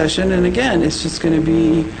next session. And again, it's just going to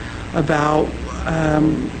be about,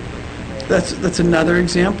 that's another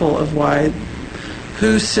example of why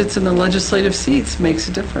who sits in the legislative seats makes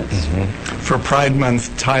a difference. For Pride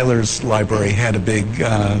Month, Tyler's library had a big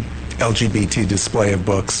LGBT display of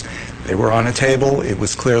books. They were on a table. It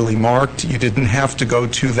was clearly marked. You didn't have to go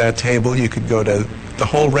to that table. You could go to the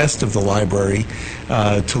whole rest of the library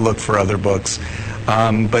to look for other books.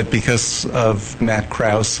 But because of Matt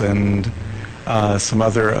Krause and some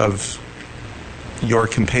other of your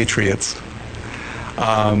compatriots,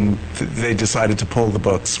 they decided to pull the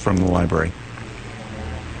books from the library.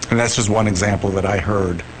 And that's just one example that I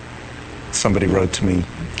heard. Somebody wrote to me.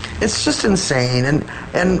 It's just insane, and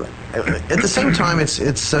at the same time,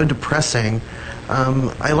 it's so depressing.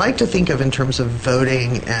 I like to think of in terms of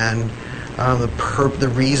voting and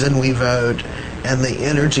the reason we vote and the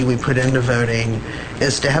energy we put into voting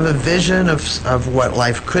is to have a vision of what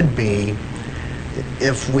life could be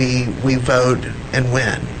if we vote and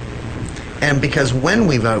win. And because when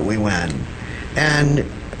we vote, we win. And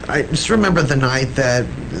I just remember the night that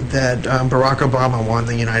Barack Obama won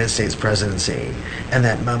the United States presidency, and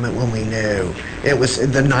that moment when we knew. It was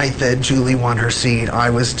the night that Julie won her seat. I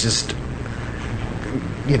was just,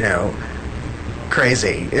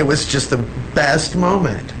 crazy. It was just the best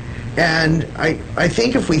moment. And I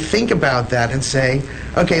think if we think about that and say,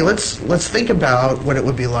 okay, let's think about what it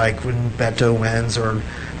would be like when Beto wins, or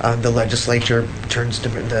the legislature turns to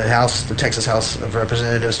the Texas House of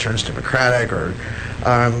Representatives turns Democratic, or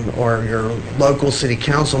your local city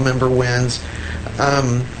council member wins.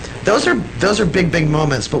 Those are big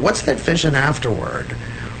moments. But what's that vision afterward?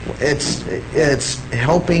 It's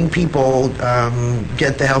helping people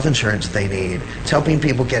get the health insurance they need. It's helping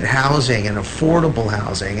people get housing and affordable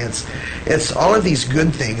housing. It's all of these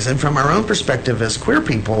good things. And from our own perspective as queer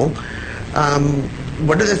people,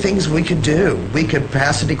 what are the things we could do? We could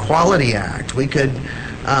pass an Equality Act. We could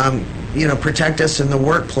protect us in the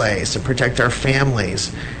workplace and protect our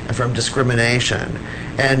families from discrimination,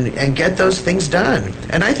 and get those things done.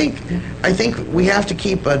 And I think we have to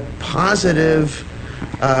keep a positive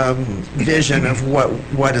vision of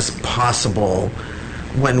what is possible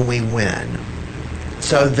when we win,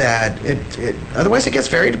 so that it otherwise it gets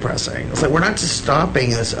very depressing. It's like we're not just stopping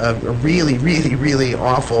this a really, really, really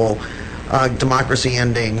awful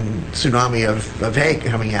democracy-ending tsunami of hate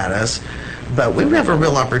coming at us, but we have a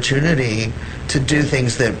real opportunity to do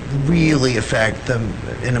things that really affect them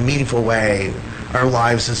in a meaningful way, our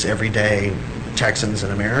lives as everyday Texans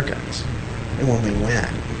and Americans. And when we win,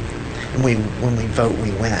 and when we vote,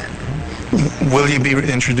 we win. Will you be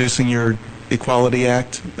introducing your Equality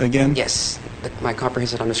Act again? Yes, my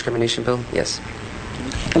comprehensive non-discrimination bill, yes.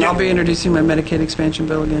 And I'll be introducing my Medicaid expansion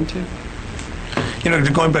bill again, too.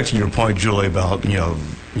 Going back to your point, Julie, about,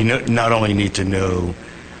 not only need to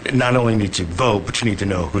vote, but you need to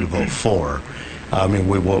know who to vote for. I mean,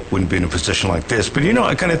 we wouldn't be in a position like this. But,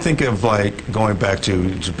 I kind of think of, like, going back to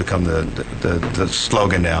become the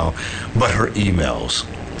slogan now, but her emails,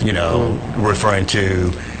 referring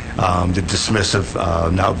to the dismissive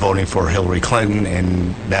not voting for Hillary Clinton,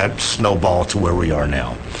 and that snowballed to where we are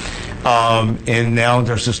now. And now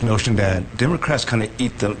there's this notion that Democrats kind of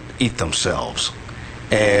eat themselves.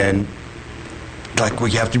 And like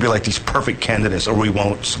we have to be like these perfect candidates or we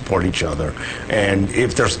won't support each other. And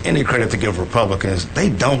if there's any credit to give Republicans, they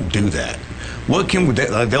don't do that. What can we,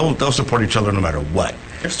 they'll support each other no matter what.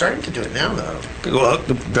 They're starting to do it now, though. Well,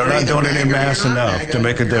 they're not doing it in mass enough to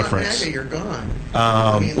make a difference. You're gone.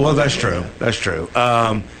 Well, that's true. That's true.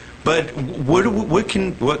 But what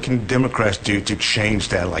can Democrats do to change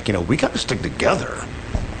that? Like, we got to stick together.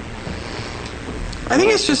 I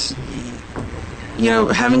think it's just,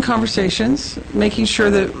 having conversations, making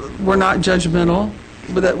sure that we're not judgmental,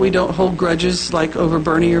 but that we don't hold grudges, like over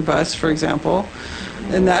Bernie or Bust, for example,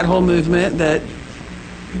 and that whole movement that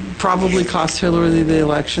probably cost Hillary the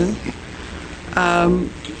election.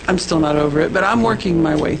 I'm still not over it, but I'm working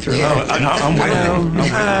my way through it. I'm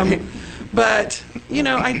waiting. But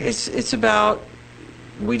it's about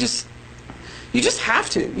you just have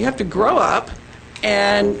to grow up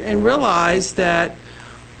and realize that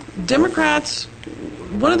Democrats.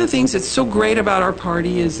 One of the things that's so great about our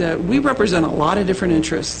party is that we represent a lot of different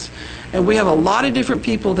interests, and we have a lot of different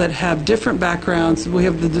people that have different backgrounds. We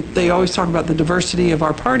have they always talk about the diversity of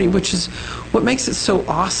our party, which is what makes it so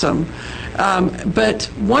awesome. But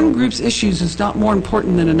one group's issues is not more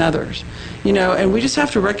important than another's, and we just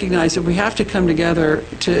have to recognize that we have to come together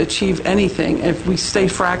to achieve anything. If we stay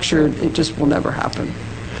fractured, it just will never happen.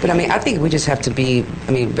 But I think we just have to be,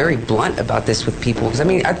 very blunt about this with people. Because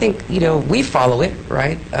I think we follow it,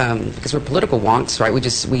 right? Because we're political wonks, right? We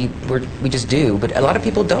just do. But a lot of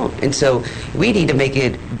people don't, and so we need to make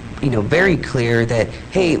it, very clear that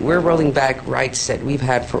hey, we're rolling back rights that we've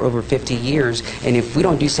had for over 50 years, and if we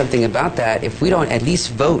don't do something about that, if we don't at least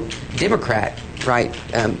vote Democrat, right,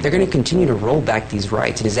 they're going to continue to roll back these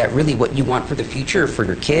rights. And is that really what you want for the future, for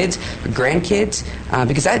your kids, for grandkids?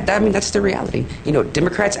 Because that's the reality.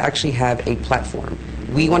 Democrats actually have a platform.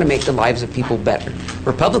 We want to make the lives of people better.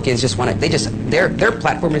 Republicans just want to. Their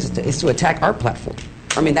platform is to attack our platform.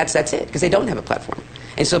 That's it, because they don't have a platform.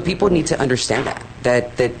 And so people need to understand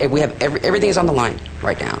that we have everything is on the line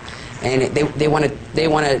right now, and they want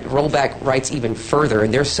to roll back rights even further,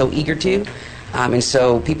 and they're so eager to. And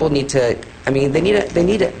so people need to. They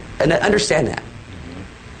need to understand that.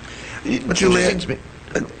 Julie,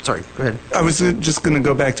 sorry, go ahead. I was just going to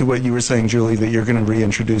go back to what you were saying, Julie, that you're going to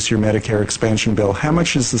reintroduce your Medicare expansion bill. How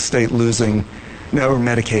much is the state losing, or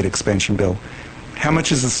Medicaid expansion bill? How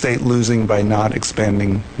much is the state losing by not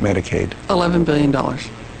expanding Medicaid? $11 billion.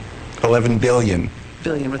 11 billion.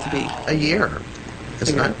 Billion with a B. A year.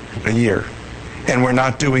 It's not a year, and we're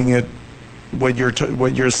not doing it. What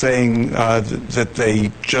you're saying that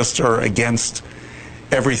they just are against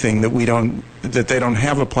everything, that they don't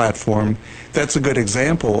have a platform. That's a good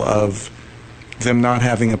example of them not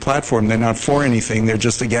having a platform. They're not for anything. They're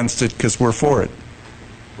just against it because we're for it.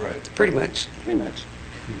 Right. Pretty much.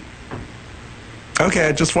 Okay,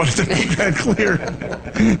 I just wanted to make that clear.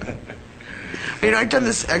 I've done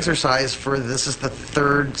this exercise this is the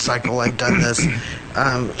third cycle I've done this,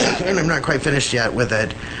 and I'm not quite finished yet with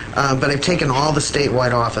it, but I've taken all the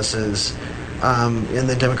statewide offices in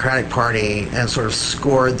the Democratic Party and sort of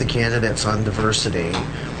scored the candidates on diversity.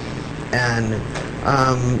 And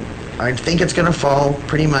I think it's going to fall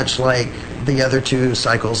pretty much like the other two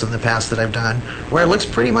cycles in the past that I've done, where it looks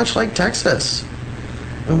pretty much like Texas.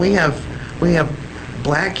 And we have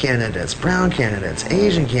black candidates, brown candidates,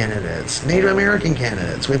 Asian candidates, Native American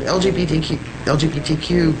candidates. We have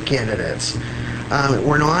LGBTQ candidates.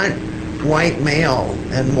 We're not white male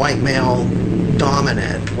and white male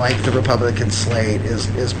dominant like the Republican slate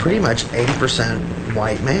is pretty much 80%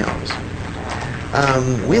 white males.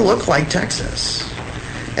 We look like Texas.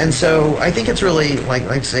 And so I think it's really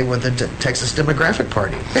like say with the Texas Demographic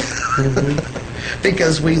Party.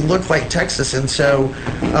 Because we look like Texas, and so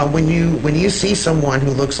when you see someone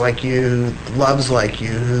who looks like you, loves like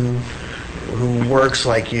you, who works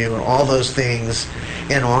like you, and all those things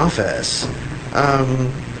in office, I'm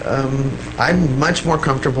much more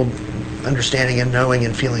comfortable understanding and knowing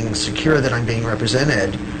and feeling secure that I'm being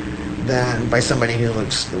represented than by somebody who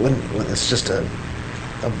looks when it's just a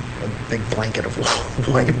big blanket of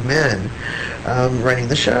white men running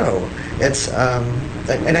the show. It's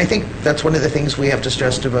and I think that's one of the things we have to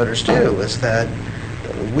stress to voters too, is that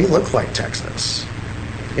we look like Texas.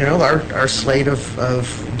 You know, our slate of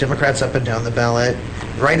Democrats up and down the ballot,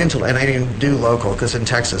 right into, and I didn't do local because in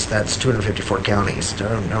Texas that's 254 counties. So I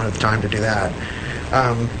don't have the time to do that.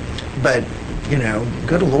 But you know,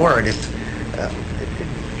 good Lord, if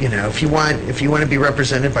you know, if you want to be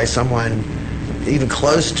represented by someone even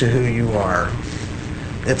close to who you are,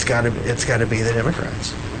 it's got to be the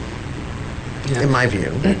Democrats, in my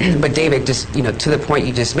view. But David, just to the point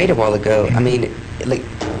you just made a while ago, I mean,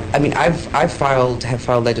 I've filed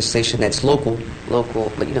legislation that's local,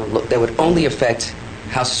 but that would only affect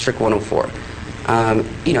House District 104.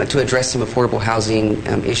 To address some affordable housing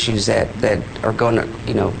issues that are going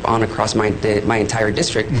on across my entire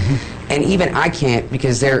district. And even I can't,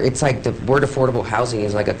 because it's like the word affordable housing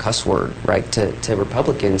is like a cuss word, right, to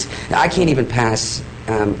Republicans. I can't even pass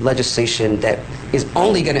legislation that is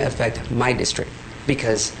only going to affect my district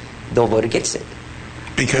because they'll vote against it.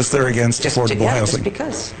 Because they're against affordable housing. Just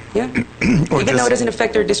because, even though it doesn't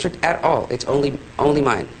affect their district at all. It's only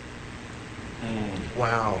mine.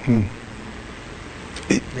 Wow.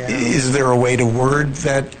 Is there a way to word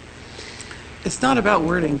that? It's not about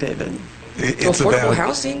wording, David. It's affordable about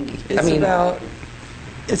housing.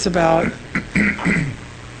 It's about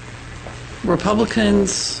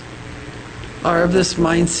Republicans are of this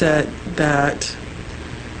mindset that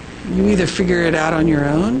you either figure it out on your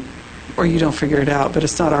own or you don't figure it out, but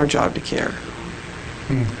it's not our job to care.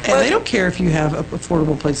 And they don't care if you have an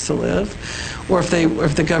affordable place to live or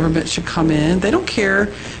if the government should come in. They don't care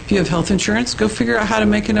if you have health insurance. Go figure out how to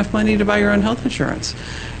make enough money to buy your own health insurance.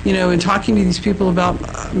 In talking to these people about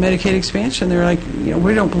Medicaid expansion, they're like,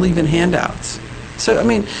 we don't believe in handouts. So, I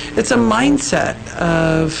mean, it's a mindset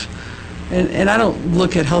of, and I don't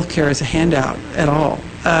look at healthcare as a handout at all.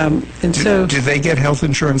 Do they get health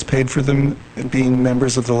insurance paid for them being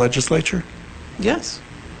members of the legislature? Yes.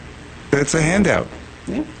 It's a handout.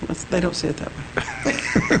 Yeah, they don't see it that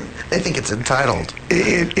way. They think it's entitled.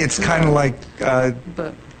 It's kind of like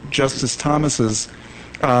Justice Thomas's.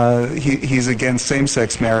 He's against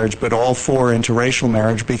same-sex marriage, but all for interracial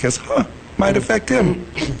marriage because might affect him.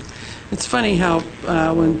 It's funny how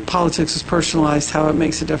when politics is personalized, how it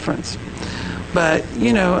makes a difference. But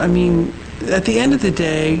I mean, at the end of the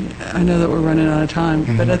day, I know that we're running out of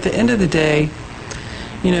time, but at the end of the day,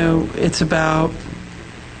 it's about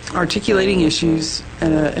articulating issues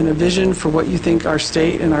and a vision for what you think our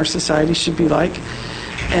state and our society should be like.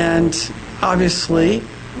 And obviously,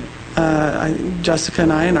 Jessica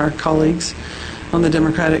and I and our colleagues on the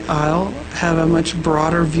Democratic aisle have a much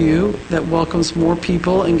broader view that welcomes more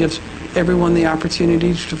people and gives everyone the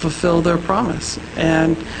opportunity to fulfill their promise.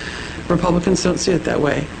 And Republicans don't see it that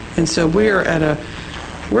way. And so we are at a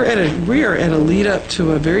lead up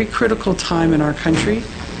to a very critical time in our country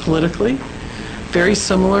politically, very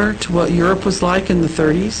similar to what Europe was like in the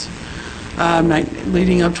 30s,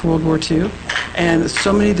 leading up to World War II. And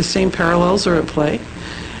so many of the same parallels are at play.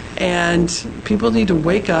 And people need to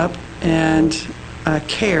wake up and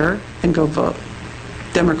care and go vote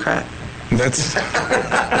Democrat. That's,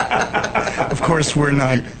 of course, we're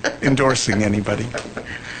not endorsing anybody.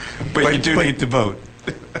 But you do need to vote.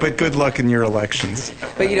 But good luck in your elections.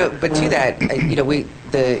 But to that,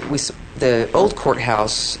 the old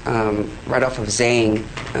courthouse right off of Zane,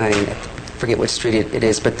 I forget what street it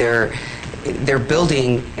is, but they're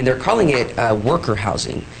building and they're calling it worker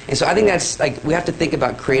housing. And so I think that's we have to think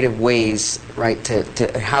about creative ways, right, to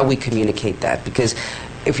how we communicate that, because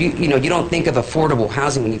if you don't think of affordable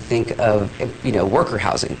housing when you think of worker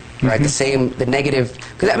housing, right? The negative,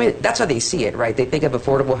 because I mean that's how they see it, right? They think of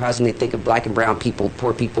affordable housing, they think of black and brown people,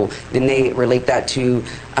 poor people, then they relate that to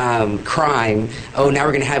crime. Oh, now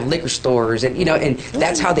we're going to have liquor stores, and and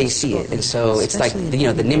that's how they see it. And so it's like the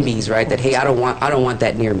NIMBYs, right? That hey, I don't want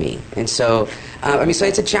that near me. And so so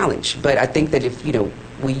it's a challenge, but I think that if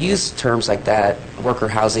we use terms like that, worker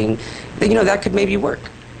housing, then that could maybe work.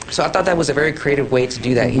 So I thought that was a very creative way to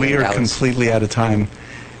do that here We in are Dallas. completely out of time.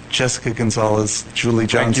 Jessica Gonzalez, Julie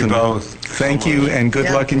Johnson. Thank you both. Thank you, and good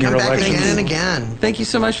Yeah, luck in your come back elections. again and again. Thank you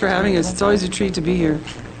so much for having us. It's always a treat to be here.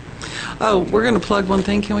 Oh, we're going to plug one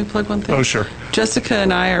thing. Can we plug one thing? Oh, sure. Jessica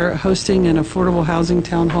and I are hosting an affordable housing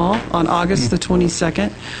town hall on August the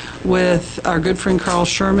 22nd with our good friend Carl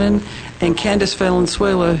Sherman and Candace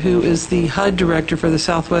Valenzuela, who is the HUD director for the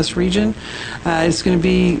Southwest region. It's going to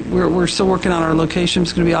be, we're still working on our location.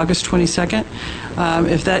 It's going to be August 22nd.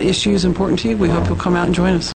 If that issue is important to you, we hope you'll come out and join us.